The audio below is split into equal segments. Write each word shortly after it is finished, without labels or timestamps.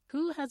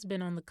Who has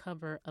been on the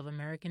cover of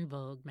American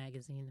Vogue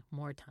magazine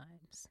more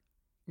times?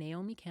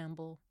 Naomi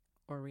Campbell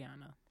or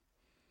Rihanna?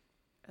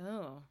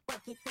 Oh.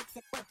 Work it, fix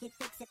it, work it,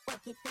 fix it, work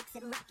it, fix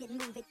it, rock it,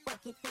 move it,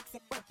 work it, fix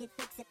it, work it,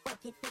 fix it,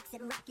 work it, fix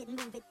it, rock it,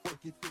 move it,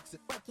 Work it, fix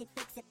it, work it,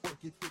 fix it,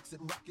 work it, fix it,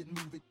 rock it,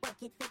 move it. work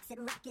it, fix it,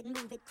 rock it,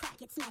 move it, crack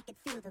it, smack it,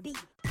 feel the beat.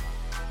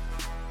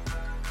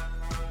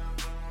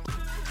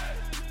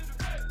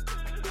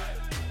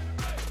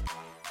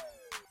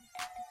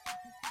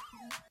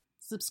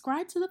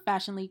 Subscribe to the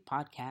Fashion League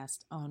podcast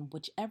on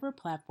whichever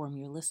platform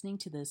you're listening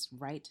to this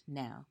right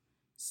now.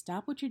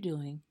 Stop what you're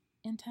doing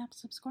and tap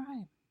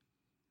subscribe.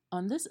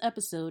 On this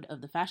episode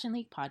of the Fashion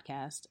League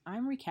podcast,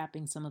 I'm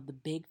recapping some of the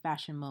big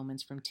fashion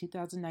moments from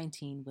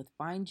 2019 with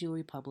fine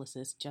jewelry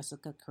publicist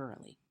Jessica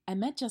Curley. I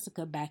met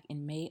Jessica back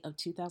in May of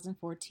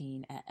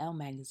 2014 at Elle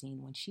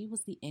magazine when she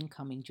was the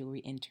incoming jewelry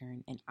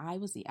intern and I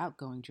was the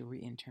outgoing jewelry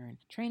intern,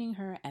 training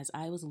her as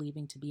I was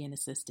leaving to be an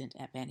assistant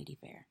at Vanity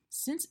Fair.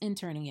 Since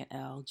interning at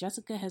Elle,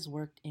 Jessica has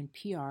worked in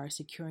PR,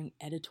 securing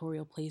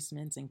editorial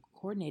placements and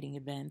coordinating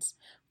events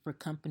for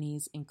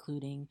companies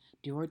including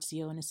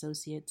D'Orazio and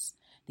Associates,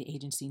 the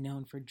agency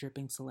known for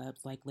dripping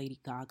celebs like Lady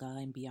Gaga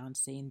and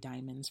Beyonce in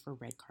diamonds for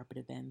red carpet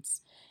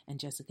events. And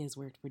Jessica has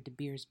worked for De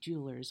Beers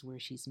Jewelers, where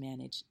she's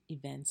managed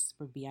events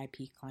for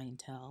VIP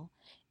clientele.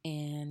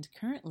 And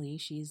currently,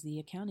 she's the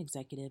account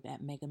executive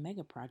at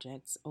Mega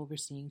Projects,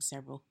 overseeing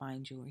several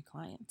fine jewelry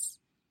clients.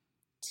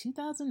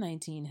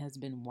 2019 has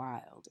been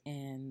wild,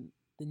 and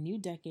the new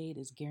decade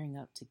is gearing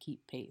up to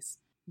keep pace.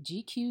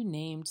 GQ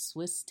named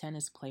Swiss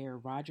tennis player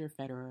Roger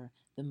Federer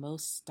the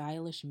most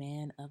stylish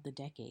man of the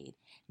decade.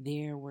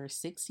 There were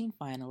 16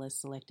 finalists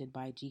selected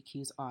by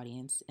GQ's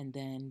audience, and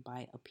then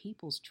by a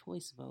People's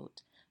Choice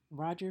vote,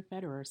 Roger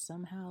Federer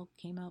somehow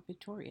came out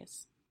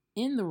victorious.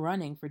 In the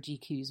running for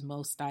GQ's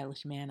most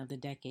stylish man of the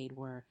decade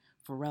were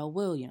Pharrell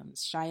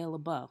Williams, Shia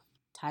LaBeouf,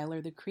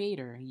 Tyler the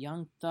Creator,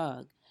 Young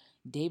Thug,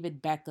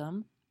 David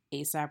Beckham,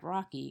 A$AP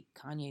Rocky,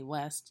 Kanye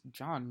West,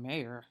 John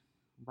Mayer,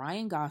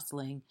 Ryan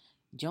Gosling,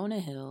 Jonah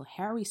Hill,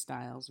 Harry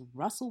Styles,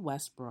 Russell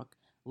Westbrook,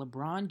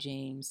 LeBron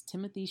James,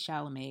 Timothée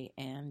Chalamet,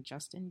 and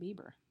Justin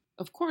Bieber.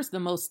 Of course, the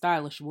most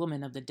stylish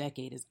woman of the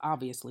decade is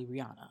obviously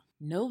Rihanna.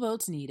 No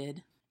votes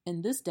needed.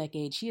 In this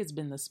decade, she has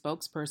been the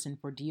spokesperson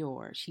for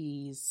Dior.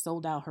 She's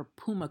sold out her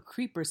Puma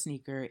Creeper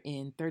sneaker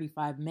in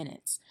 35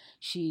 minutes.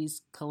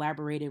 She's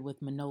collaborated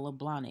with Manolo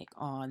Blahnik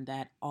on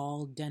that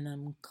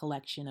all-denim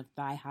collection of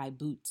thigh-high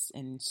boots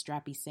and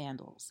strappy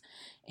sandals.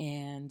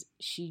 And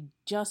she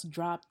just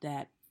dropped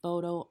that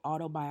photo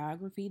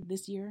autobiography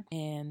this year,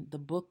 and the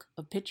book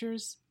of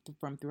pictures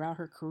from throughout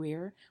her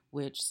career,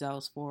 which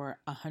sells for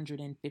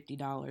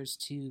 $150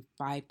 to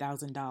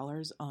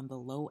 $5,000 on the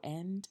low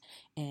end.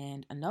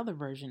 And another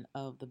version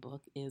of the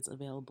book is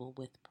available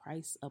with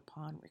price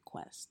upon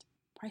request.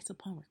 Price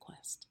upon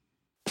request.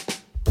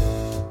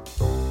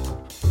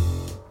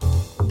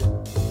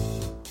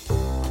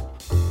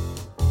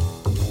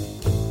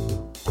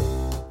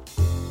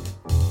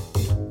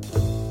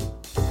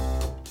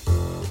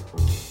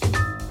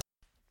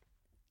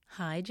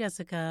 Hi,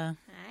 Jessica.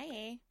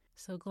 Hi.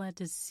 So glad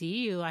to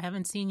see you. I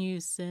haven't seen you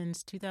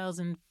since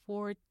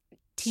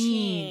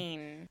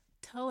 2014.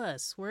 Tell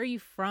us, where are you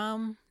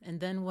from,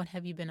 and then what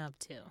have you been up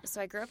to?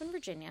 So I grew up in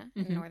Virginia,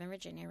 in Northern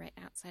Virginia, right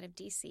outside of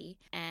D.C.,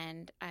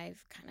 and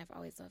I've kind of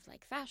always loved,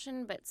 like,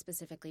 fashion, but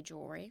specifically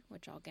jewelry,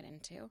 which I'll get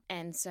into.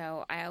 And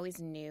so I always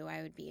knew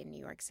I would be in New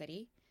York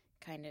City,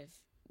 kind of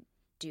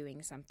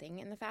doing something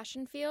in the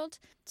fashion field.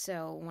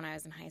 So when I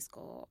was in high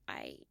school,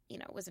 I,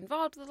 was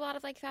involved with a lot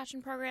of, like,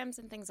 fashion programs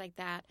and things like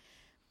that,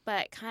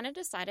 but kind of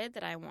decided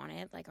that I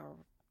wanted, like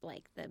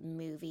the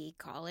movie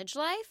college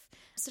life.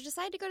 So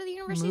decided to go to the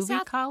University of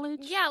South.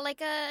 College? Yeah,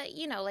 like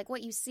like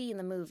what you see in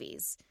the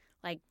movies,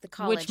 like the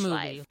college Which movie?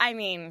 life. I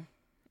mean,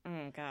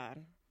 oh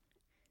God.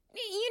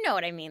 You know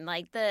what I mean,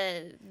 like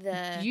the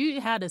You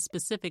had a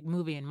specific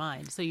movie in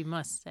mind, so you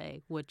must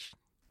say which.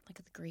 Like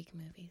the Greek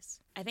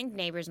movies. I think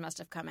Neighbors must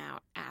have come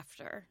out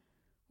after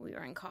we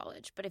were in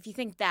college. But if you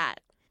think that,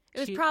 it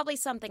was probably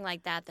something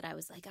like that I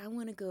was like, I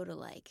want to go to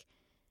like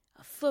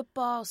a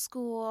football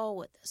school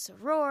with a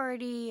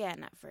sorority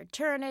and a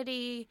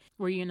fraternity.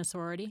 Were you in a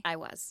sorority? I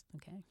was.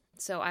 Okay.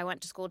 So I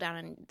went to school down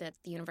in the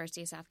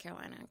University of South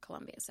Carolina in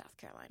Columbia, South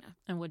Carolina.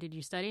 And what did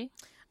you study?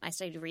 I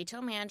studied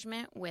retail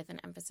management with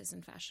an emphasis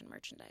in fashion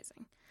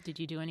merchandising. Did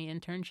you do any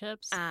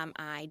internships?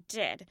 I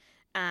did.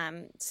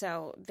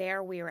 So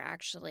there we were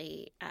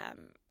actually,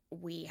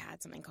 we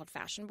had something called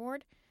Fashion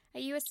Board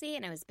at USC,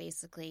 and it was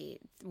basically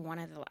one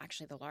of the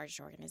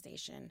largest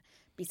organization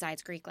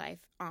besides Greek Life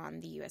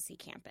on the USC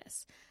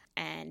campus.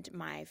 And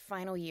my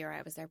final year,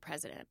 I was their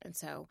president. And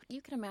so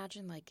you can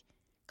imagine, like,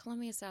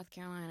 Columbia, South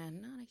Carolina,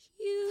 not a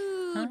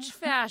huge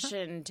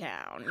fashion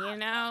town,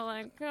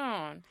 like, come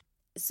on.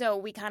 So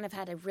we kind of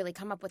had to really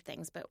come up with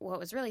things. But what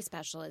was really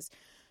special is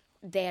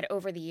they had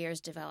over the years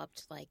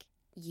developed, like,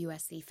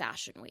 USC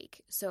Fashion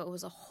Week. So it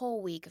was a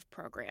whole week of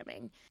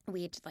programming.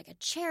 We did like a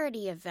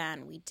charity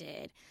event. We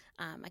did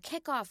a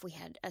kickoff. We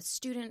had a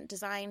student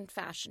design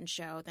fashion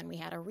show. Then we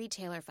had a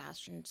retailer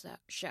fashion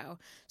show.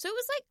 So it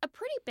was like a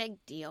pretty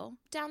big deal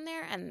down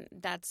there. And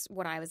that's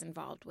what I was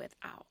involved with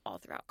all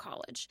throughout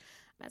college.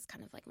 As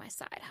kind of like my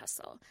side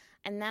hustle.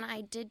 And then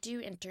I did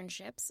do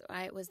internships.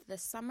 It was the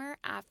summer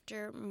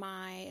after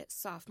my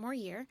sophomore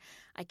year.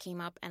 I came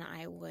up and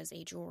I was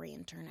a jewelry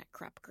intern at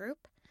Krupp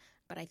Group.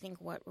 But I think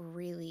what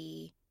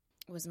really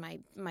was my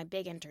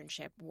big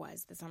internship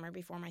was the summer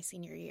before my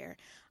senior year.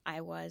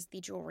 I was the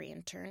jewelry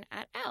intern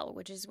at Elle,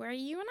 which is where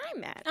you and I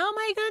met. Oh,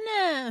 my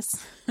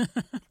goodness.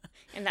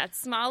 In that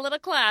small little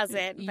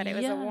closet. But it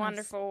was a Yes.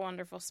 wonderful,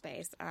 wonderful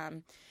space.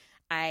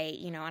 I,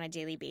 on a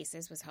daily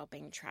basis was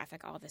helping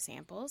traffic all the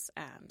samples.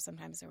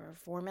 Sometimes there were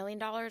 $4 million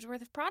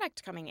worth of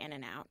product coming in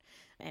and out.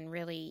 And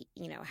really,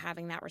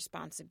 having that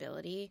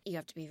responsibility, you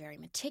have to be very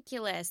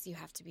meticulous. You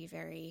have to be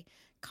very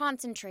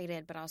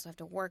concentrated, but also have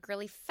to work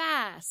really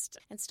fast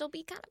and still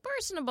be kind of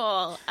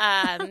personable.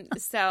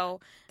 So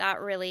that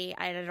really,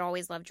 I had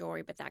always loved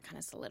jewelry, but that kind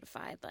of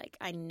solidified. Like,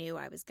 I knew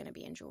I was going to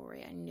be in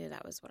jewelry. I knew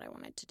that was what I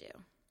wanted to do.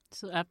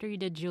 So after you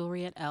did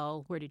jewelry at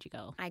Elle, where did you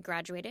go? I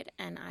graduated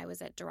and I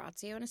was at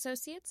D'Orazio &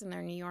 Associates in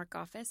their New York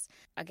office.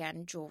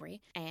 Again,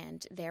 jewelry.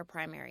 And their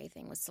primary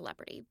thing was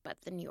celebrity, but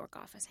the New York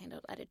office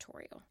handled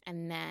editorial.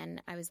 And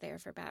then I was there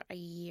for about a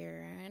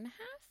year and a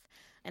half.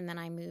 And then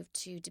I moved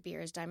to De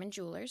Beers Diamond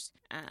Jewelers.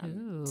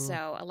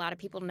 So a lot of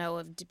people know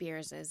of De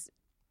Beers as,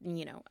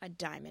 a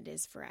diamond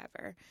is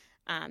forever.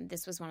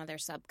 This was one of their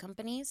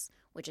sub-companies,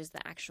 which is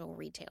the actual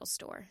retail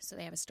store. So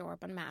they have a store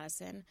up on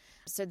Madison.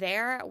 So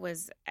there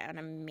was an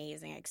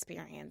amazing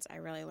experience. I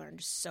really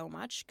learned so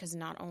much because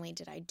not only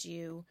did I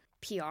do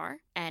PR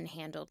and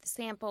handle the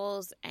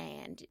samples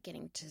and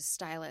getting to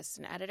stylists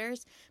and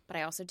editors, but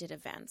I also did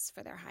events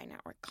for their high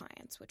network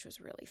clients, which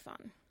was really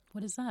fun.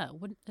 What is that?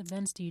 What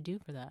events do you do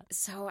for that?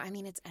 So,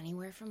 it's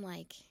anywhere from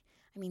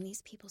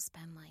these people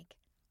spend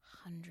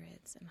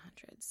hundreds and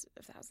hundreds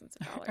of thousands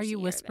of dollars. Are you a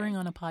year whispering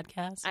there. on a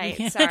podcast?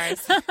 Sorry.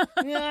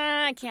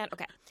 I can't.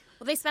 Okay.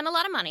 Well, they spend a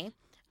lot of money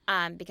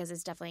because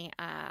it's definitely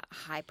a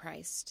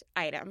high-priced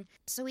item.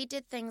 So we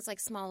did things like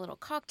small little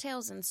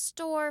cocktails in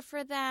store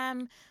for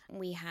them.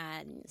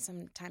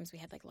 Sometimes we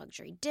had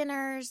luxury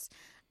dinners.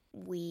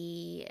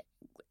 We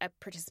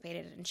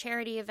participated in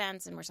charity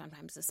events and were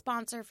sometimes a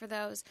sponsor for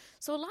those.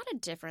 So a lot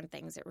of different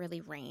things. It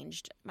really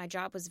ranged. My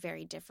job was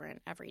very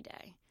different every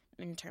day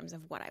in terms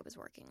of what I was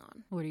working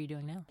on. What are you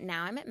doing now?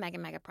 Now I'm at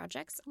Mega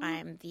Projects.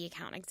 I'm the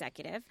account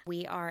executive.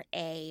 We are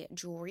a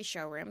jewelry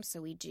showroom,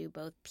 so we do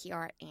both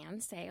PR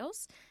and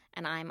sales.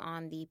 And I'm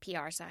on the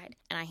PR side,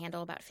 and I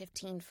handle about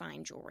 15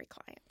 fine jewelry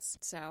clients.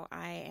 So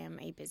I am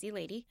a busy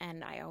lady,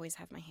 and I always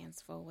have my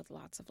hands full with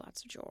lots of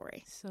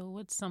jewelry. So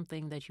what's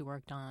something that you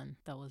worked on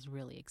that was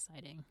really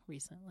exciting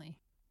recently?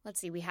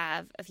 Let's see. We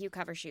have a few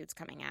cover shoots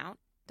coming out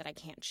that I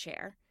can't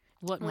share.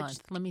 What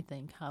month? Let me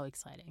think. How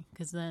exciting.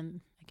 Because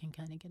then I can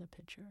kind of get a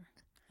picture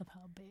of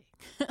how big.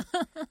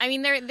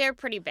 They're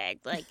pretty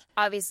big.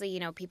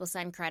 Obviously, people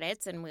send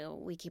credits and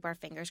we keep our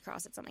fingers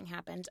crossed that something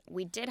happened.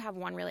 We did have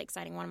one really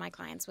exciting. One of my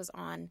clients was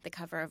on the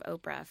cover of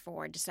Oprah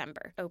for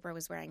December. Oprah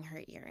was wearing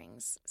her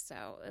earrings.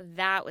 So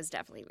that was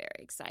definitely very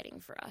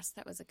exciting for us.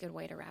 That was a good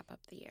way to wrap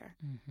up the year.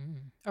 Mm-hmm.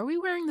 Are we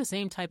wearing the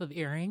same type of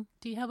earring?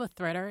 Do you have a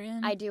threader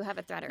in? I do have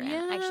a threader in.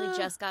 I actually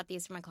just got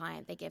these from a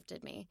client. They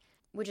gifted me,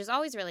 which is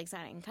always really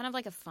exciting, kind of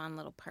like a fun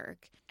little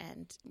perk.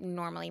 And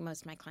normally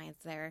most of my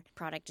clients, their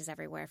product is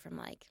everywhere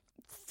from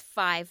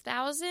 $5,000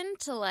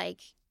 to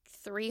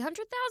 $300,000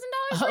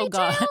 Oh retail.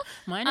 God,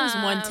 mine is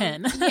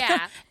 $110.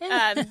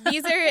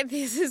 Yeah,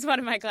 this is one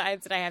of my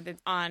clients that I have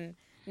that's on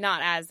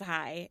not as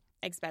high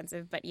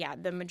expensive, but yeah,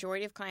 the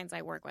majority of clients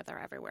I work with are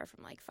everywhere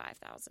from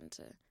 $5,000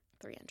 to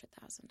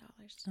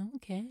 $300,000.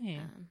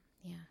 Okay.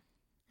 Yeah,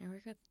 I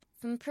work with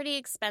some pretty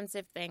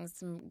expensive things,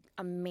 some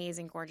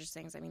amazing, gorgeous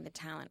things. The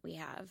talent we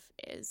have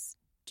is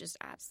just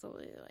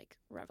absolutely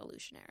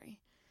revolutionary.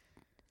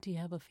 Do you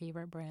have a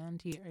favorite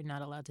brand? You're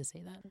not allowed to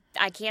say that.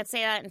 I can't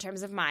say that in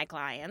terms of my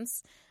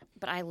clients,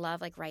 but I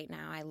love, right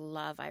now, I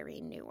love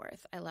Irene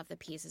Neuwirth. I love the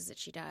pieces that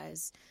she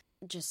does.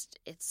 Just,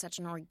 it's such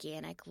an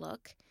organic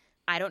look.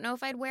 I don't know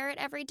if I'd wear it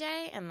every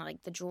day, and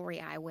the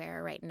jewelry I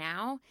wear right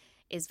now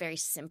is very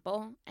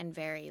simple and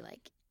very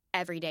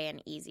everyday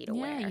and easy to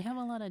wear. Yeah, you have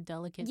a lot of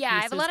delicate pieces. Yeah,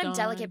 I have a lot of going.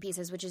 delicate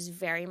pieces, which is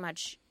very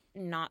much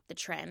not the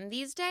trend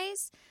these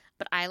days.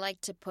 But I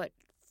like to put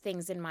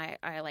things in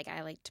I like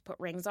to put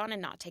rings on and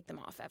not take them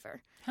off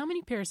ever. How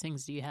many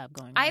piercings do you have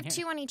going on I have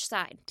here? 2 on each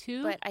side.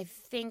 2? But I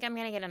think I'm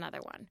going to get another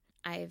one.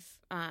 I've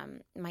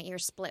my ear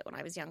split when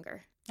I was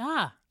younger.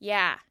 Ah.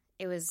 Yeah,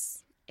 it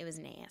was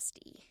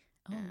nasty.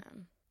 Oh.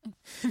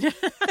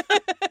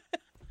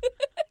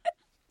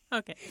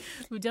 Okay.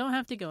 We don't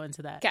have to go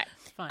into that. Okay.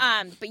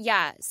 Fine. But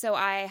yeah, so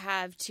I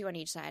have 2 on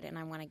each side and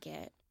I want to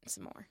get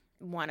some more.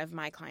 One of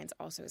my clients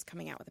also is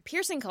coming out with a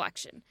piercing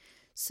collection.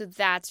 So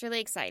that's really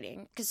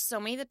exciting because so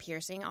many of the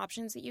piercing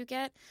options that you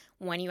get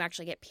when you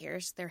actually get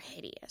pierced, they're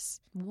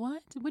hideous.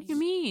 What? What do you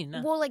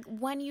mean? Well, like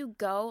when you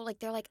go, like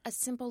they're like a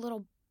simple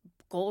little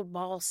gold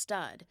ball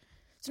stud.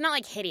 So not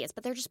like hideous,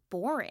 but they're just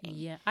boring.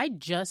 Yeah, I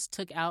just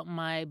took out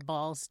my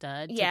ball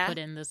stud to put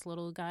in this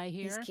little guy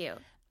here. He's cute.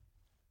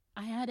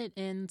 I had it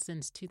in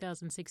since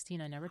 2016.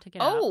 I never took it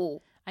out.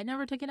 Oh. I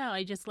never took it out.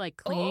 I just like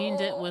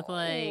cleaned it with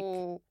like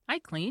I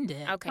cleaned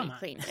it. Okay, Come on.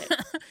 cleaned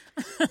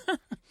it.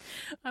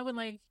 I would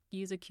like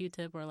use a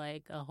Q-tip or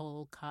like a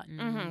whole cotton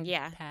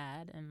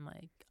pad and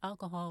like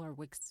alcohol or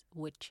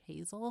witch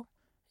hazel.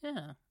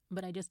 Yeah,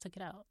 but I just took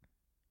it out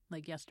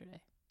like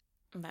yesterday.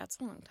 That's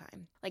a long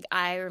time. Like,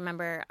 I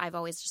remember I've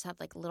always just had,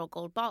 like, little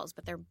gold balls,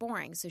 but they're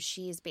boring. So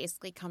she's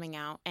basically coming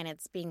out, and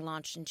it's being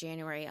launched in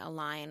January, a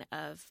line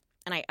of,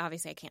 and I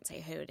can't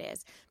say who it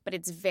is, but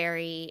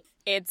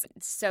it's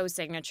so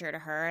signature to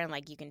her, and,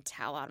 like, you can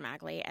tell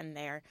automatically, and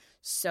they're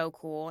so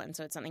cool. And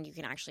so it's something you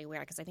can actually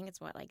wear, because I think it's,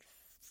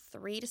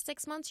 3 to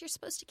 6 months you're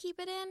supposed to keep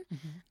it in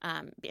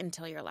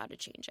until you're allowed to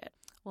change it.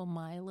 Well,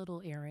 my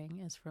little earring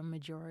is from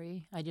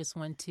Majori. I just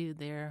went to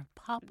their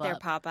pop-up. Their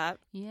pop-up.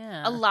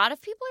 Yeah. A lot of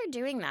people are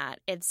doing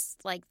that. It's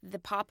like the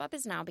pop-up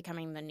is now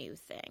becoming the new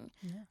thing.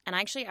 Yeah. And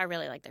actually, I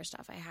really like their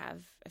stuff. I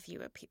have a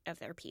few of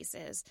their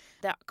pieces.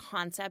 The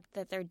concept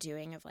that they're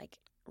doing of like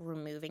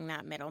removing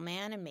that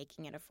middleman and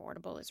making it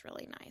affordable is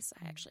really nice,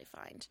 I actually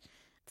find,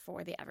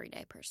 for the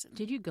everyday person.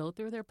 Did you go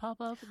through their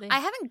pop-up? I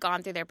haven't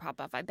gone through their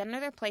pop-up. I've been to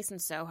their place in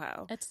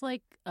Soho. It's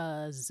like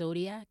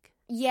Zodiac.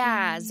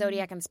 Yeah,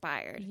 Zodiac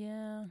inspired.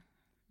 Yeah.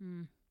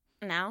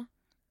 No?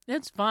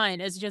 That's fine.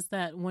 It's just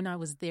that when I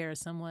was there,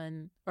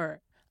 someone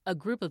or a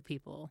group of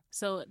people.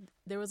 So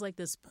there was like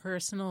this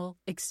personal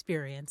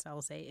experience,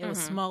 I'll say. It was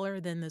smaller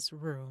than this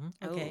room.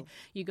 Okay. Ooh.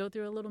 You go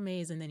through a little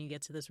maze and then you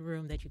get to this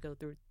room that you go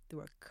through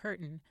a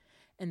curtain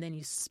and then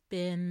you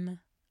spin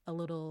a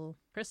little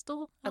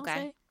crystal, I'll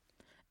say.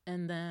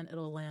 And then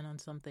it'll land on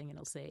something and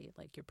it'll say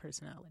like your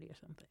personality or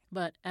something.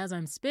 But as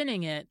I'm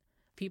spinning it,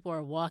 people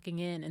are walking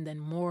in and then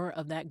more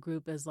of that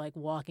group is like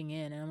walking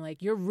in. And I'm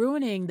like, you're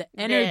ruining the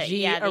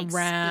energy around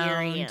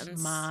experience.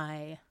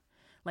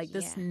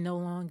 This no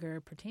longer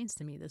pertains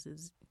to me. This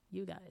is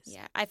you guys.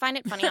 Yeah. I find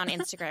it funny on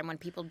Instagram when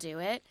people do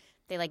it,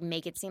 they like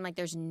make it seem like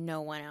there's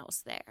no one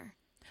else there.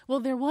 Well,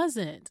 there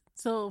wasn't.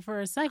 So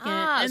for a second.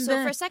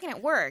 For a second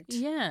it worked.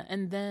 Yeah.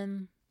 And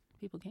then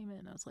people came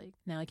in. I was like,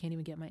 now I can't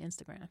even get my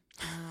Instagram.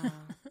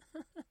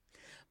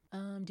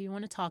 Do you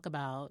want to talk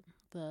about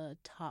the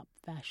top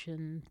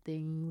fashion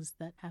things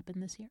that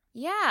happened this year?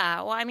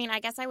 Yeah. Well, I mean, I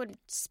guess I would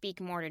speak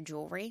more to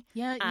jewelry.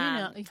 Yeah,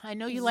 I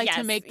know you like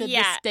to make the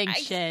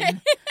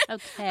distinction.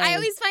 Okay. I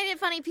always find it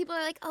funny. People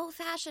are like, oh,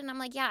 fashion. I'm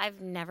like, yeah,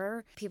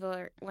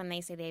 when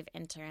they say they've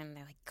entered,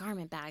 they're like,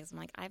 garment bags. I'm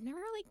like, I've never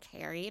really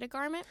carried a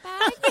garment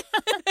bag.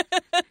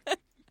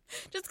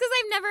 Just because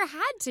I've never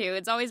had to.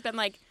 It's always been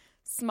like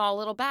small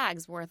little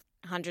bags worth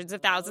hundreds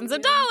of thousands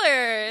of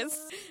dollars.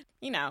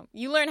 You know,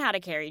 you learn how to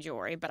carry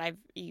jewelry, but I've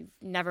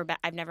never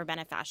been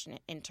a fashion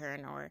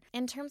intern. Or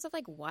in terms of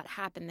like what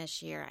happened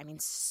this year, I mean,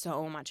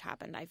 so much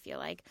happened. I feel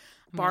like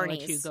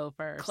Barney's you go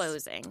first.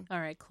 Closing. All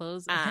right,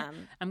 closing.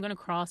 I'm gonna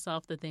cross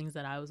off the things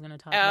that I was gonna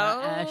talk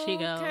about as she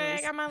goes. Okay,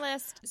 I got my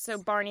list. So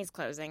Barney's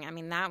closing. I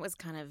mean, that was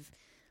kind of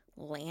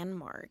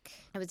landmark.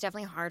 It was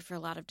definitely hard for a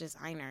lot of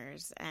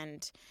designers,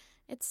 and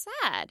it's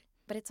sad.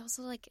 But it's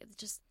also like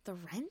just the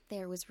rent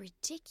there was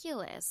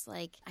ridiculous.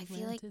 Like I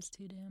feel rent is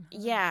too damn high.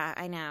 Yeah,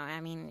 I know.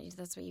 I mean,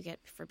 that's what you get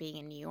for being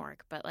in New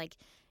York. But like,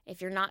 if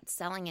you're not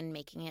selling and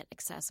making it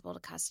accessible to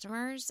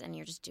customers, and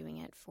you're just doing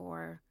it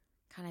for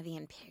kind of the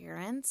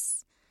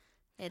appearance,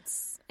 it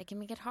can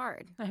make it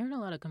hard. I heard a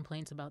lot of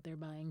complaints about their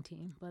buying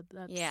team, but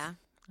that's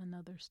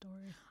another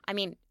story. I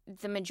mean,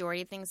 the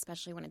majority of things,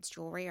 especially when it's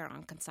jewelry, are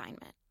on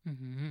consignment.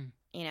 Mm-hmm.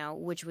 You know,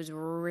 which was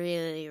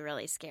really,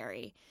 really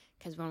scary.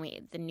 Because when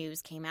the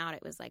news came out,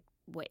 it was like,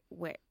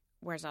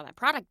 where's all that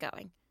product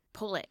going?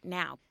 Pull it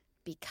now.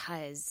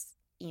 Because,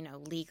 you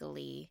know,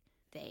 legally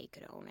they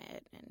could own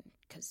it, and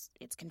because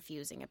it's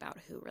confusing about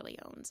who really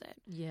owns it.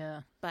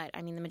 Yeah. But,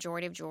 I mean, the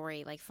majority of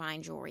jewelry, like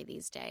fine jewelry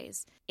these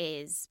days,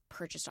 is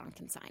purchased on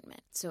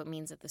consignment. So it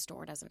means that the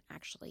store doesn't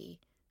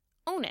actually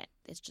own it.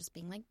 It's just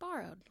being, like,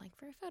 borrowed, like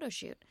for a photo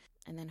shoot.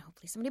 And then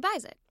hopefully somebody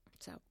buys it.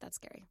 So that's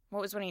scary.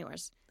 What was one of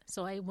yours?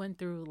 So I went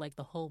through like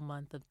the whole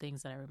month of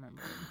things that I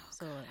remember.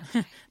 So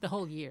the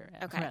whole year,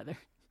 rather.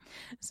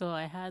 So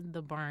I had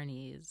the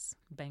Barney's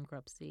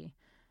bankruptcy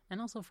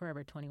and also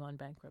Forever 21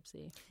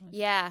 bankruptcy.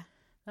 Yeah.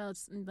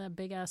 That's that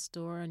big ass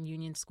store on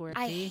Union Square.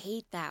 I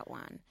hate that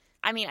one.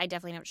 I mean, I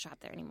definitely don't shop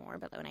there anymore,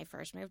 but when I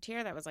first moved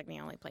here, that was like the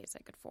only place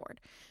I could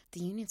afford. The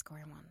Union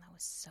Square one, that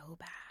was so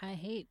bad. I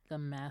hate the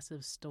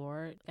massive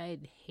store. I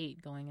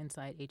hate going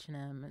inside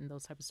H&M and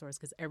those type of stores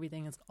because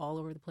everything is all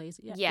over the place.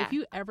 Yeah. If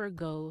you ever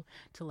go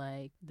to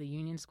like the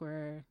Union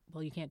Square,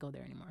 well, you can't go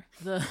there anymore.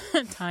 The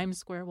Times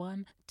Square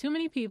one, too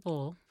many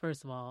people,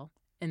 first of all.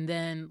 And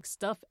then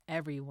stuff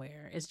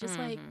everywhere. It's just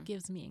like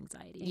gives me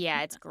anxiety.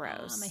 Yeah, it's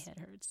gross. My head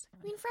hurts.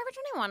 I mean, Forever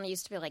 21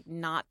 used to be like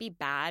not be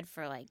bad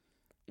for like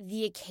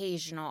the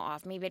occasional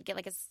off. Maybe I'd get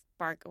like a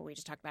sparkle. We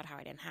just talked about how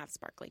I didn't have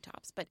sparkly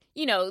tops, but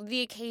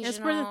the occasional. It's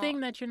for the thing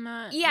that you're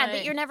not. Yeah,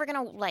 that you're never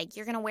gonna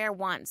you're gonna wear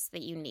once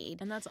that you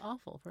need, and that's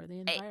awful for the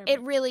environment. It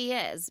really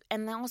is.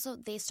 And then also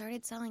they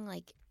started selling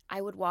I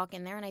would walk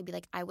in there and I'd be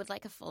like, I would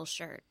like a full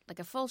shirt.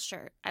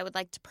 I would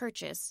like to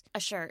purchase a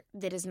shirt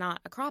that is not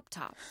a crop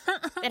top.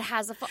 That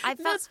has a full...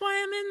 That's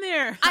why I'm in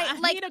there.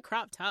 I need a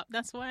crop top.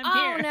 That's why I'm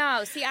here. Oh,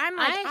 no. See, I'm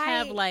like...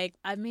 I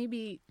have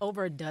maybe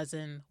over a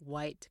dozen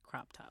white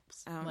crop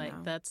tops. Oh, no.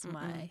 That's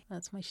my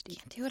shtick.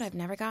 Can't do it. I've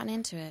never gotten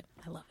into it.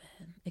 I love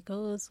it. It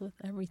goes with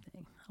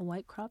everything. A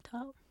white crop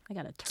top. I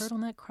got a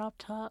turtleneck crop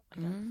top.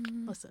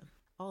 Listen,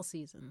 all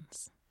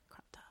seasons.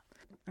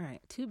 All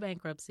right, 2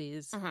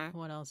 bankruptcies.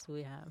 What else do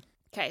we have?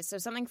 Okay, so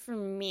something for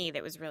me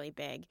that was really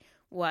big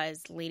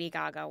was Lady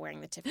Gaga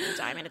wearing the Tiffany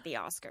diamond at the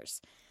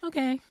Oscars.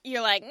 Okay.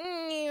 You're like,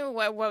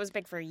 what was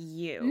big for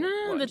you?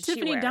 No, the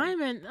Tiffany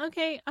diamond.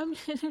 Okay,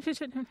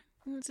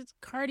 it's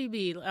Cardi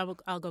B.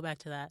 I'll go back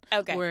to that.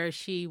 Okay. Where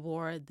she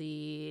wore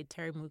the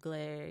Terry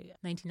Mugler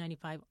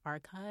 1995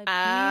 archive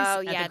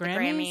piece at the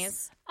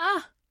Grammys.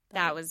 Ah,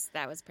 that was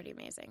pretty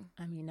amazing.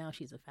 I mean, now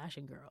she's a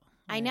fashion girl.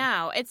 I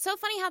know. It's so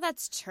funny how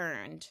that's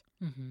turned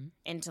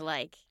into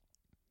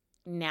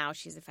now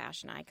she's a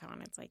fashion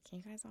icon. It's like, you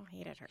guys all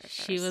hated her.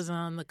 She was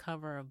on the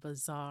cover of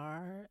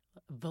Bazaar,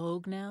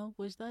 Vogue now.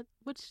 Which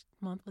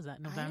month was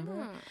that?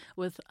 November?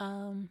 With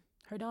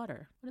her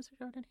daughter. What is her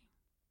daughter name?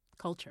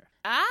 Culture.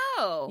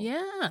 Oh.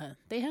 Yeah.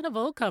 They had a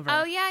Vogue cover.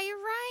 Oh, yeah, you're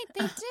right.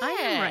 They did. I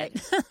am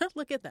right.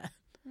 Look at that.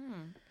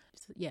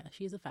 Yeah,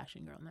 she's a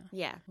fashion girl now.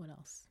 Yeah. What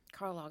else?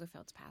 Karl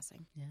Lagerfeld's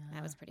passing. Yeah.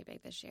 That was pretty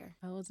big this year.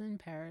 I was in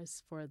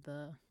Paris for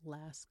the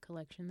last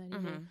collection that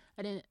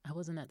he did. I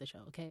wasn't at the show,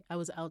 okay? I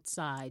was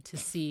outside to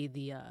see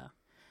the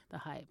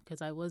hype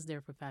because I was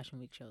there for Fashion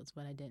Week shows,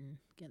 but I didn't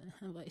get an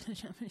invite.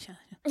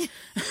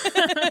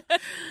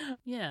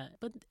 Yeah,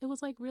 but it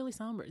was really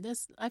somber.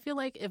 I feel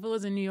like if it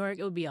was in New York,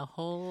 it would be a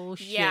whole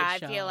shit show. I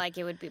feel like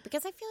it would be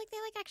because I feel like they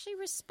actually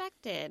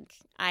respected.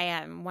 I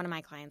am one of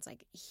my clients.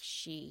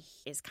 She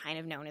is kind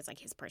of known as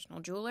his personal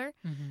jeweler.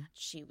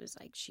 She was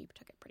she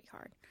took it pretty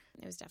hard.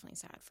 It was definitely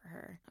sad for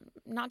her.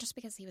 Not just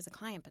because he was a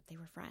client, but they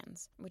were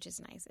friends, which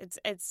is nice.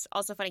 It's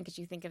also funny because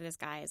you think of this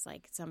guy as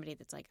somebody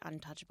that's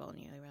untouchable, and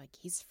you're like,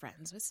 he's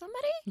friends with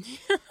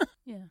somebody?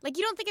 Yeah.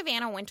 You don't think of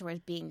Anna Wintour as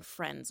being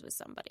friends with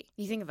somebody.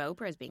 You think of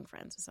Oprah as being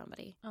friends with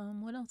somebody.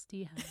 What else do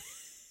you have?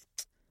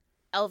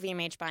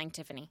 LVMH buying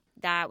Tiffany.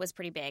 That was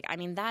pretty big. I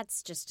mean,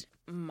 that's just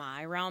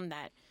my realm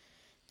that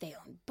they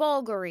own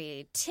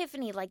Bulgari,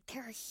 Tiffany,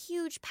 they're a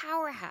huge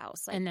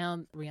powerhouse. And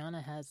now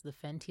Rihanna has the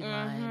Fenty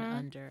line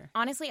under.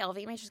 Honestly,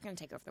 LVMH is going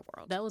to take over the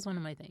world. That was one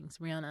of my things.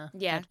 Rihanna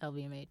at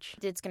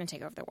LVMH. It's going to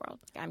take over the world.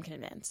 I'm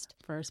convinced.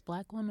 First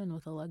black woman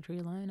with a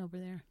luxury line over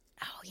there.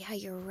 Oh, yeah,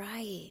 you're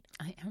right.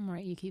 I am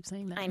right. You keep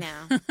saying that. I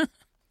know.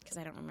 Because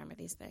I don't remember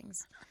these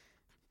things.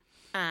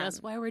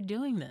 That's why we're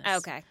doing this.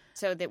 Okay.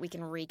 So that we can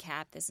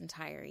recap this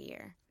entire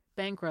year.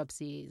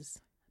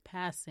 Bankruptcies,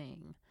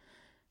 passing,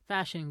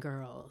 fashion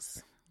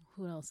girls.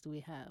 Who else do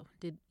we have?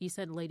 You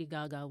said Lady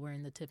Gaga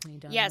wearing the Tiffany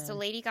diamond? Yeah, so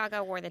Lady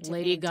Gaga wore the Tiffany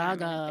Lady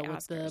diamond Gaga at the with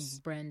Oscars.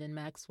 the Brandon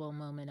Maxwell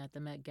moment at the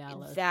Met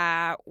Gala.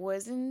 That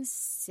was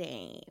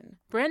insane.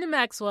 Brandon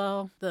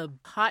Maxwell, the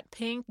hot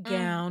pink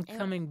gown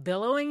coming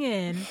billowing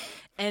in,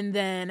 and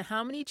then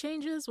how many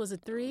changes? Was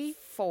it 3?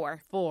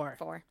 4.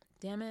 4.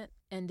 Damn it,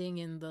 ending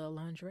in the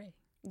lingerie.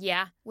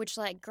 Yeah, which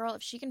girl,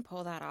 if she can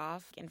pull that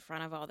off in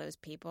front of all those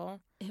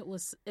people, it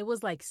was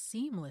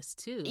seamless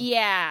too.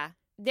 Yeah.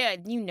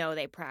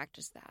 They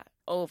practiced that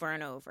over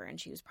and over. And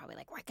she was probably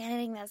like, we're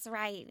getting this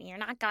right. You're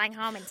not going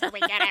home until we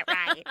get it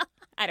right.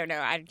 I don't know.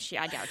 I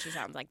doubt she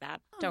sounds like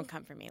that. Don't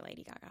come for me,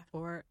 Lady Gaga.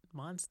 Or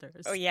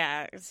monsters. Oh,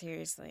 yeah.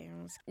 Seriously.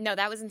 No,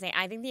 that was insane.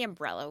 I think the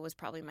umbrella was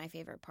probably my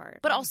favorite part.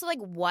 But also,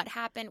 what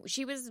happened?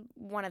 She was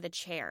one of the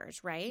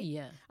chairs, right?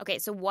 Yeah. Okay,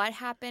 so what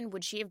happened?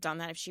 Would she have done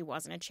that if she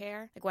wasn't a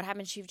chair? What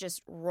happened? She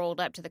just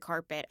rolled up to the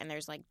carpet and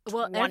there's 20 other people.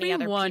 Well,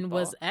 everyone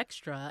was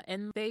extra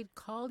and they'd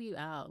call you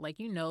out.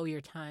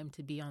 Your time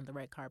to be on the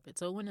red carpet.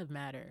 So it wouldn't have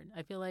mattered.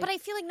 I feel like... But I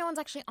feel like no one's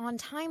actually on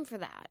time for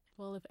that.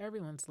 Well, if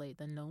everyone's late,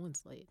 then no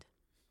one's late.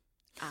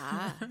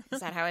 Ah, is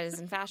that how it is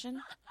in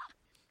fashion?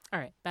 All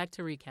right, back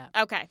to recap.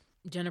 Okay.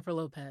 Jennifer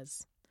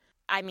Lopez.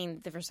 I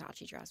mean, the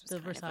Versace dress was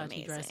kind of amazing.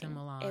 The Versace dress in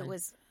Milan. It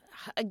was,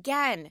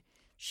 again,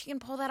 she can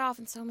pull that off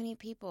in so many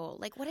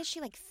people. What is she,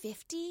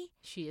 50?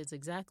 She is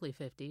exactly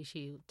 50.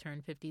 She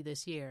turned 50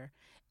 this year.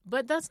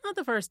 But that's not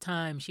the first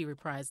time she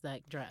reprised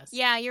that dress.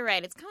 Yeah, you're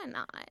right. It's kind of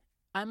not.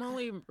 I'm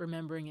only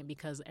remembering it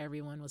because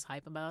everyone was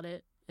hype about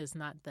it. It's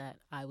not that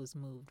I was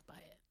moved by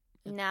it.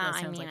 No,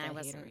 I mean, I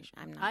wasn't.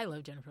 I'm not. I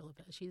love Jennifer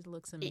Lopez. She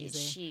looks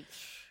amazing.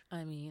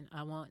 I mean,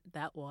 I want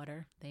that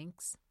water.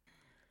 Thanks.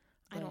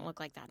 I don't look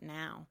like that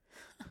now.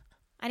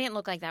 I didn't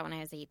look like that when I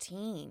was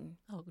 18.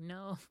 Oh,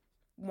 no.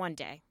 One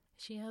day.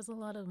 She has a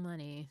lot of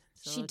money.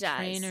 So She does.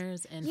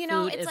 Trainers and You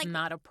know, food it's is like-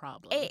 not a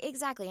problem.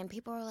 Exactly. And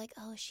people are like,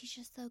 oh, she's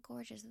just so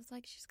gorgeous. It's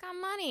like, she's got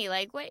money.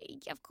 Like, what?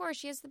 Of course,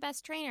 she has the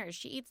best trainers.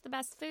 She eats the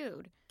best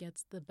food.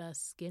 Gets the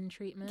best skin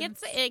treatment.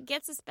 It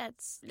gets its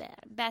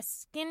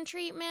best skin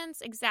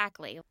treatments.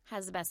 Exactly.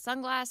 Has the best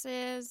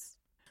sunglasses.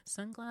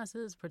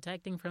 Sunglasses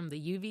protecting from the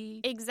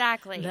UV.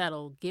 Exactly.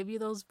 That'll give you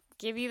those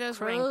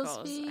crow's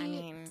wrinkles. feet. I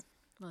mean,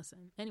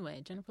 listen.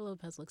 Anyway, Jennifer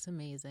Lopez looks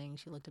amazing.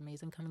 She looked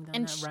amazing coming down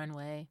And that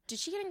runway did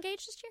she get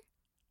engaged this year?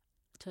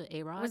 to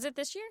A-Rod. Was it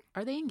this year?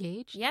 Are they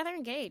engaged? Yeah, they're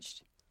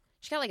engaged.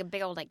 She got like a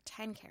big old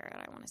 10 carat,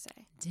 I want to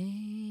say.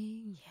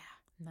 Dang.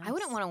 Yeah. Nice. I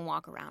wouldn't want to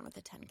walk around with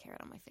a 10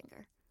 carat on my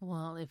finger.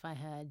 Well, if I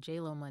had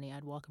J-Lo money,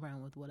 I'd walk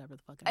around with whatever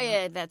the fuck I want.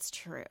 Yeah, that's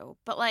true.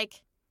 But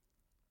like,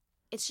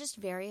 it's just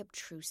very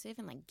obtrusive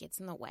and like gets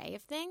in the way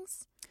of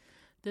things.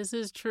 This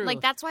is true.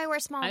 Like, that's why I wear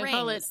small I rings.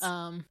 call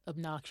it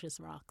obnoxious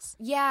rocks.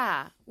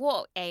 Yeah.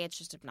 Well, it's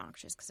just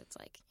obnoxious because it's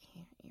like,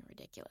 you're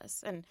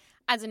ridiculous. And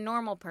as a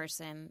normal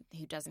person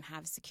who doesn't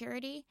have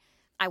security,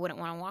 I wouldn't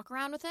want to walk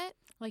around with it.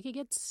 Like, it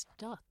gets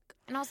stuck.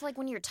 And also, like,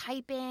 when you're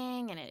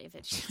typing and if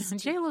it's just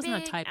J-Lo's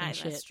not big, typing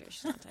shit. That's true.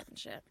 She's not typing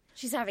shit.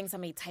 She's having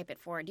somebody type it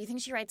for her. Do you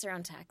think she writes her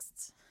own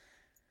texts?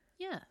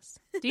 Yes.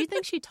 Do you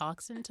think she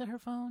talks into her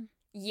phone?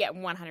 Yeah,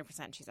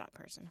 100% she's that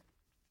person.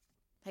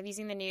 Have you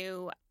seen the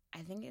new, I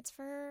think it's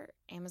for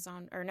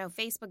Amazon, or no,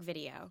 Facebook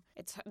video.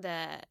 It's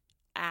the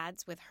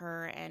ads with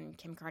her and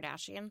Kim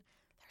Kardashian.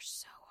 They're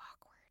so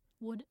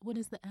awkward. What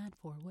is the ad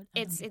for? What? I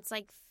don't get- It's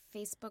like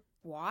Facebook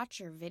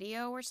Watch or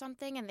video or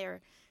something, and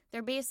they're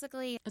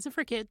basically Is it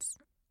for kids?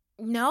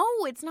 no,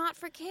 it's not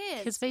for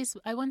kids. Because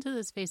I went to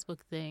this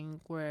Facebook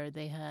thing where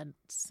they had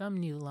some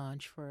new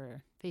launch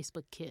for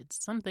Facebook Kids.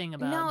 Something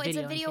about no, it's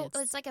video a video. and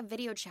kids. It's like a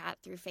video chat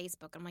through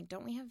Facebook. I'm like,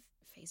 don't we have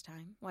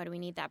FaceTime? Why do we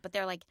need that? But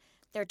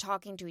they're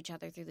talking to each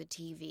other through the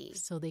TV.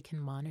 So they can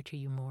monitor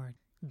you more.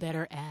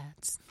 Better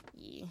ads.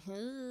 Yeah.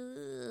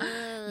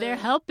 They're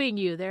helping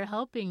you. They're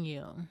helping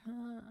you.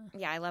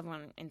 Yeah, I love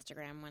on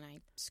Instagram when I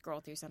scroll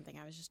through something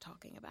I was just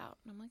talking about.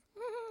 And I'm like,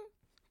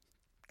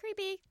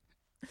 creepy.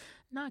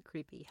 Not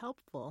creepy.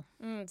 Helpful.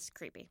 It's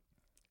creepy.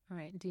 All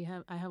right.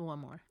 I have one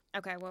more.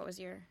 Okay, what was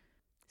your...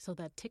 So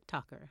that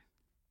TikToker.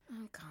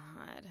 Oh,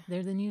 God.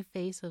 They're the new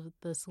face of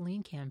the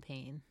Celine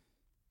campaign.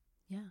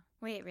 Yeah.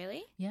 Wait,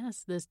 really?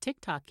 Yes, this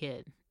TikTok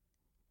kid.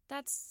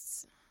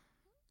 That's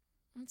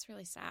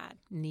really sad.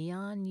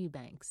 Neon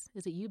Eubanks.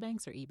 Is it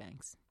Eubanks or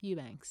Ebanks?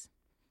 Eubanks.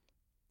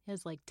 He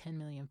has like 10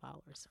 million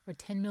followers or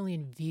 10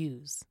 million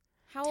views.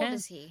 How old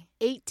is he?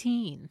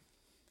 18.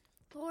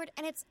 Lord,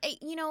 and it's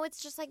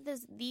just like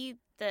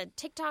the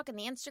TikTok and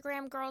the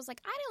Instagram girls.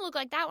 Like, I didn't look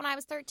like that when I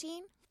was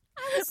 13.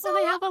 I was Well,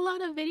 they have a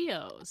lot of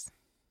videos.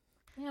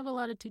 They have a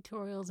lot of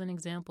tutorials and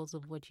examples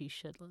of what you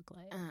should look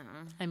like.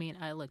 I mean,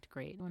 I looked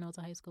great when I was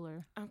a high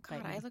schooler. Oh,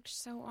 God, Bite I me. looked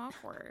so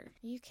awkward.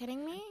 Are you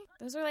kidding me?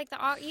 Those are like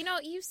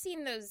you've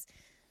seen the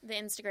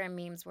Instagram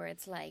memes where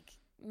it's like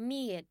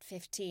me at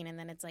 15 and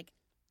then it's like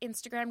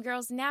Instagram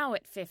girls now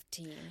at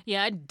 15.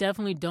 Yeah, I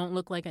definitely don't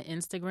look like an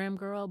Instagram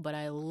girl, but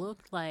I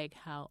looked like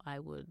how I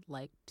would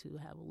like to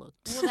have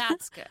looked. Well,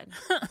 that's good.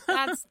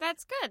 That's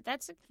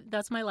good.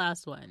 That's my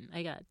last one.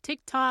 I got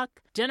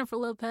TikTok, Jennifer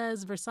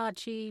Lopez,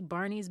 Versace,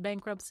 Barney's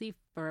bankruptcy,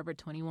 Forever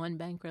 21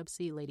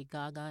 bankruptcy, Lady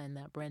Gaga and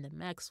that Brandon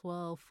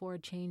Maxwell,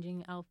 Ford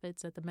changing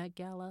outfits at the Met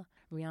Gala,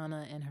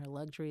 Rihanna and her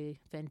luxury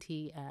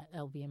Fenty at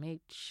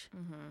LVMH,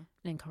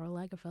 and Karl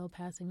Lagerfeld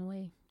passing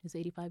away. He's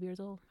 85 years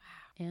old.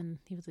 Wow. And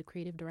he was a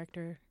creative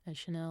director at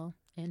Chanel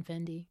and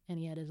Fendi, and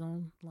he had his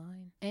own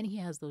line. And he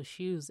has those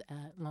shoes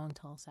at Long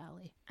Tall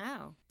Sally.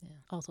 Oh. Yeah.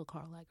 Also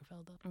Karl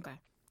Lagerfeld, though.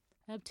 Okay.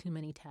 I have too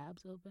many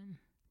tabs open.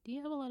 Do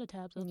you have a lot of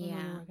tabs open when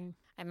Yeah. you're working?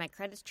 I have my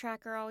credit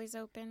tracker always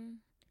open.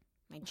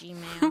 My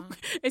Gmail.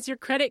 Is your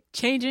credit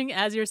changing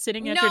as you're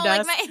sitting at your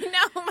desk?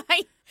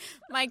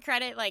 My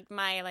credit, like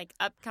my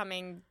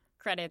upcoming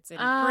credits and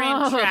Oh.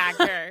 print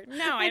tracker.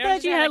 No, I don't. thought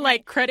just you have, had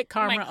like Credit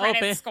my Karma credit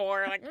open.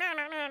 score. Like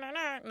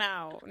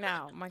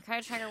no. My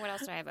credit tracker. What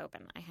else do I have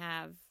open?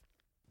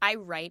 I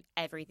write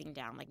everything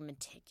down like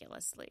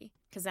meticulously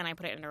because then I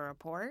put it in a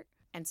report.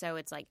 And so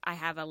it's like I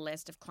have a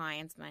list of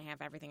clients and I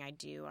have everything I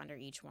do under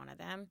each one of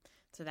them.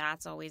 So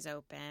that's always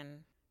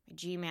open. My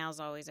Gmail's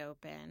always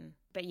open.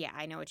 But yeah,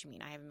 I know what you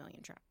mean. I have a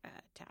million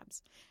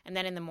tabs. And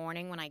then in the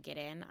morning when I get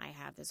in, I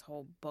have this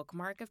whole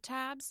bookmark of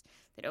tabs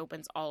that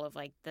opens all of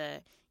like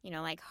the,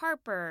 like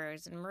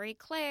Harper's and Marie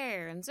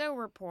Claire and Zoe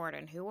Report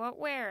and Who, What,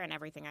 Where and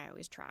everything I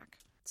always track.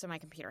 So my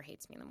computer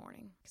hates me in the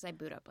morning because I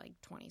boot up like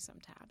 20-some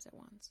tabs at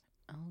once.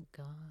 Oh,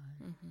 God.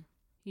 Mm-hmm.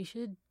 You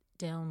should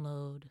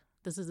download.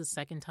 This is the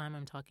second time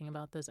I'm talking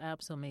about this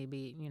app, so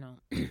maybe,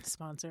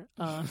 sponsor.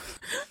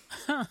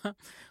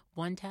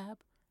 One tab.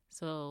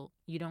 So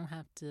you don't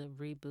have to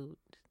reboot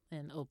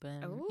and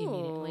open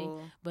immediately,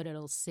 but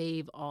it'll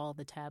save all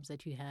the tabs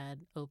that you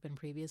had open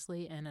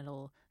previously, and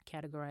it'll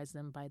categorize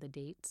them by the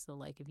dates. So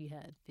like if you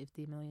had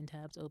 50 million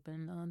tabs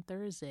open on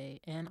Thursday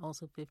and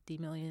also 50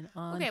 million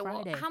on Friday.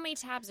 Well, how many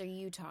tabs are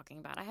you talking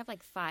about? I have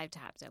like 5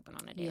 tabs open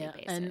on a daily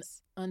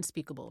basis. An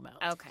unspeakable amount.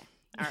 Okay.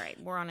 All right,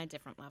 we're on a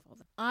different level.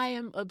 I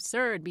am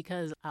absurd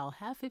because I'll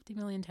have 50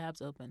 million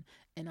tabs open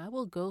and I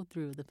will go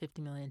through the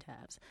 50 million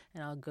tabs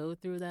and I'll go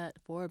through that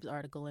Forbes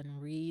article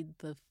and read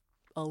the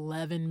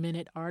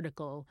 11-minute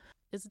article.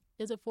 Is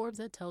it Forbes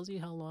that tells you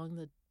how long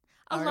the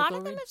A lot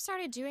of them have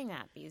started doing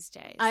that these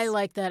days. I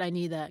like that. I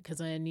need that because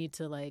I need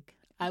to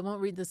I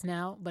won't read this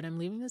now, but I'm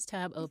leaving this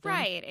tab open.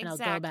 Right, and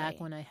exactly. I'll go back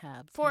when I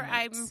have.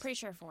 I'm pretty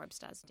sure Forbes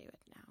does do it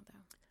now,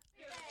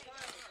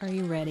 though. Are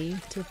you ready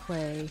to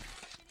play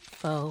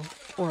faux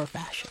or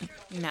fashion?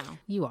 No.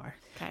 You are.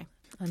 Okay.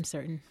 I'm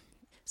certain.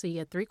 So you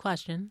get 3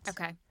 questions.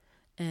 Okay.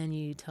 And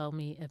you tell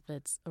me if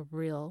it's a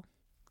real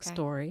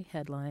story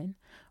headline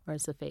or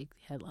it's a fake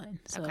headline.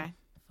 So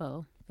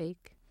faux,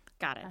 fake.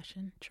 Got it.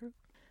 Fashion, true.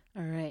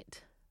 All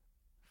right.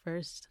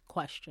 First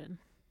question.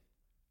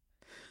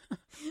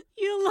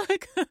 You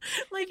look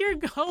like you're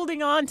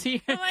holding on to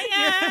your... I'm like,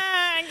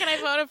 yeah. Can I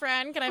phone a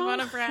friend? Can I phone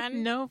a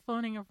friend? No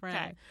phoning a friend.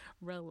 Okay.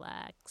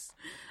 Relax.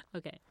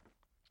 Okay.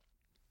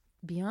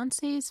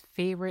 Beyonce's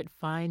favorite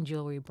fine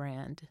jewelry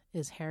brand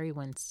is Harry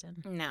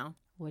Winston. No.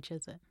 Which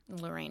is it?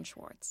 Lorraine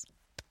Schwartz.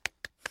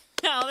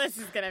 Oh, this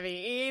is going to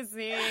be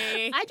easy.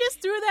 I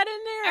just threw that in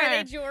there.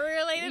 Are they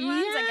jewelry-related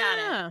ones? Yeah. I got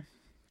it.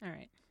 All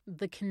right.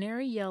 The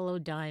canary yellow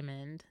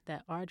diamond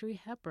that Audrey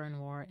Hepburn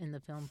wore in the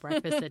film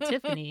Breakfast at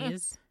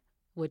Tiffany's,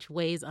 which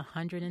weighs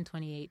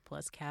 128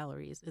 plus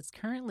calories, is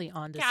currently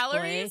on display.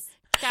 Calories?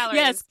 Calories.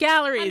 Yes,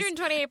 calories.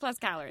 128 plus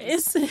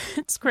calories.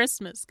 It's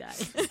Christmas,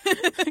 guys.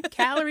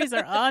 Calories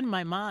are on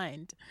my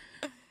mind.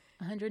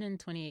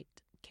 128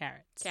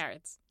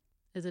 carats.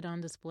 Is it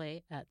on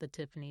display at the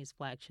Tiffany's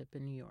flagship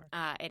in New York?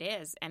 It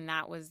is, and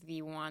that was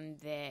the one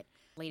that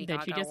Lady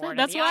That you Gaga just wore said? at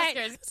That's the why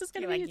Oscars. this is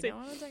gonna be easy. You know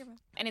what I'm talking about.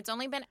 And it's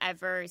only been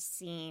ever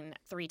seen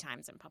 3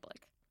 times in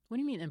public. What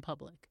do you mean in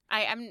public?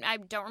 I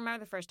don't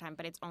remember the first time,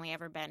 but it's only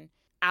ever been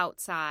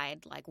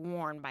outside, like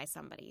worn by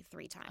somebody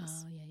 3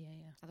 times. Oh, yeah.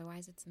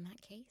 Otherwise, it's in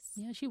that case.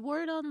 Yeah, she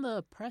wore it on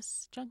the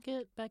press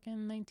junket back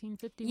in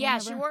 1950. Yeah,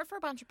 whenever. she wore it for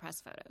a bunch of press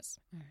photos.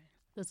 All right.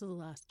 This is the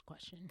last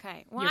question.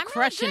 Okay. Well, You're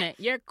crushing it.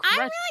 I'm really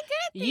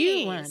good at these.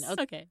 You won.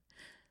 Okay.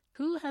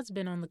 Who has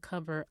been on the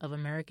cover of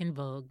American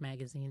Vogue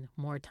magazine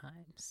more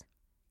times?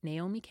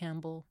 Naomi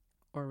Campbell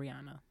or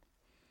Rihanna?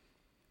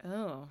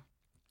 Oh.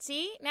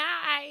 See, now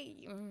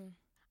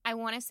I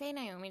want to say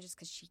Naomi just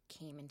because she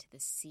came into the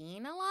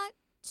scene a lot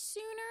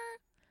sooner.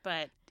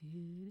 But,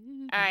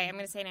 all right, I'm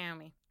going to say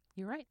Naomi.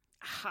 You're right.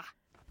 Aha.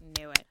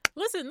 Knew it.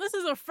 Listen, this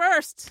is a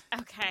first.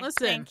 Okay.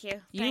 Listen. Thank you.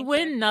 You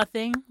win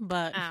nothing,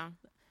 but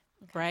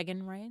Okay.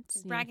 bragging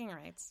rights. Bragging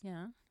rights.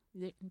 Yeah.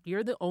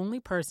 You're the only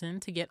person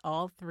to get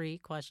all 3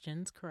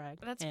 questions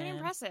correct. That's pretty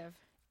impressive.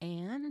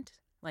 And,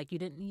 you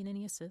didn't need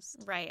any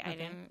assists. Right. Okay. I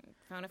didn't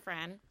phone a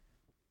friend.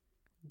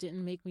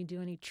 Didn't make me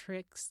do any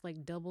tricks,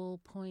 like double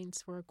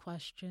points for a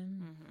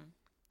question. Mm-hmm.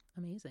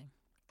 Amazing.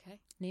 Okay.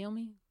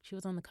 Naomi, she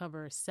was on the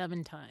cover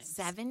 7 times.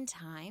 7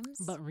 times?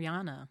 But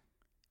Rihanna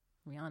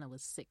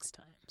was 6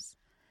 times.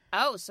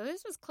 Oh, so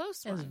this was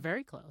close. It was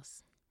very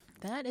close.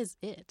 That is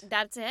it.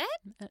 That's it?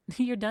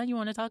 You're done? You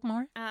want to talk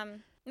more?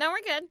 No,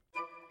 we're good.